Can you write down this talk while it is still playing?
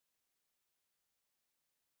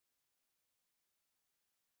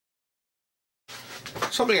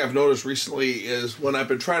Something I've noticed recently is when I've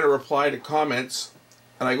been trying to reply to comments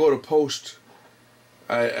and I go to post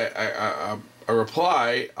a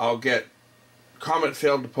reply, I'll get comment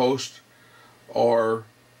failed to post or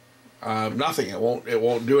nothing. It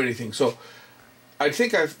won't do anything. So I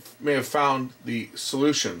think I may have found the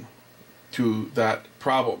solution to that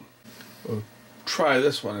problem. We'll try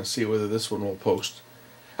this one and see whether this one will post.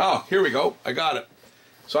 Oh, here we go. I got it.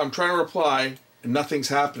 So I'm trying to reply and nothing's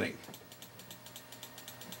happening.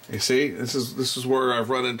 You see, this is where I've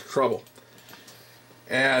run into trouble.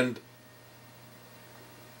 And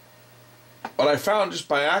what I found just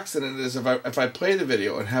by accident is if I play the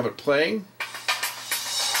video and have it playing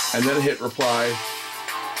and then hit reply,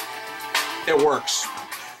 it works.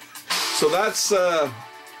 So that's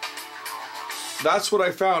what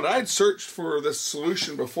I found. I'd searched for this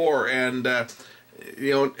solution before, and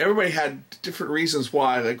you know, everybody had different reasons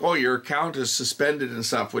why, like, oh, your account is suspended and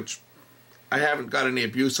stuff, which I haven't got any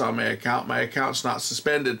abuse on my account. My account's not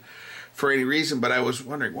suspended for any reason, but I was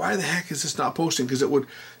wondering why the heck is this not posting? Because it would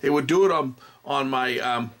do it on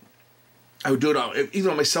my I would do it on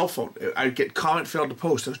even on my cell phone. I'd get comment failed to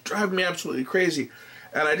post. It was driving me absolutely crazy,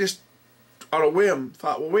 and I just on a whim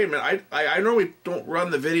thought, well, wait a minute. I normally don't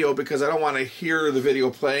run the video because I don't want to hear the video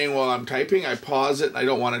playing while I'm typing. I pause it. I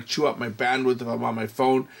don't want to chew up my bandwidth if I'm on my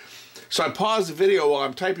phone, so I pause the video while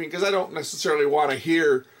I'm typing because I don't necessarily want to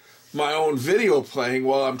hear my own video playing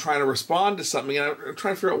while I'm trying to respond to something, and I'm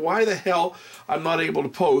trying to figure out why the hell I'm not able to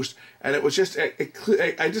post. And it was just,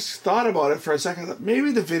 I just thought about it for a second. I thought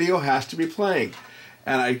maybe the video has to be playing,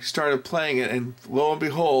 and I started playing it, and lo and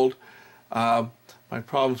behold, my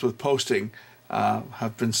problems with posting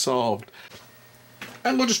have been solved.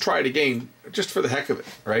 And we'll just try it again, just for the heck of it,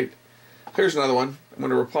 right? Here's another one. I'm going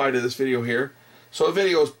to reply to this video here. So the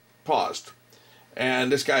video is paused.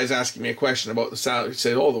 And this guy's asking me a question about the sound. He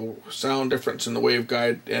said, oh, the sound difference in the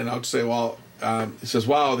waveguide. And I'll say, well, he says,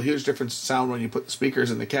 wow, the huge difference in sound when you put the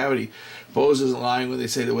speakers in the cavity. Bose isn't lying when they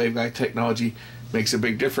say the waveguide technology makes a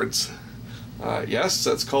big difference. Yes,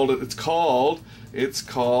 that's called it. It's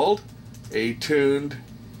called a tuned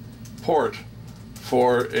port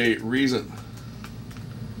for a reason.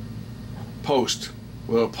 Post.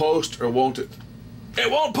 Will it post or won't it?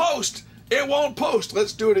 It won't post! It won't post.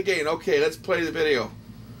 Let's do it again. Okay, let's play the video.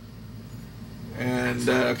 And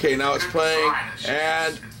okay, now it's playing,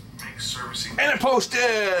 and it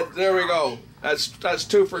posted. There we go. That's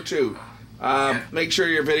 2 for 2. Make sure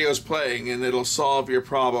your video is playing, and it'll solve your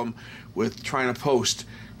problem with trying to post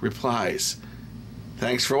replies.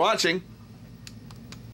 Thanks for watching.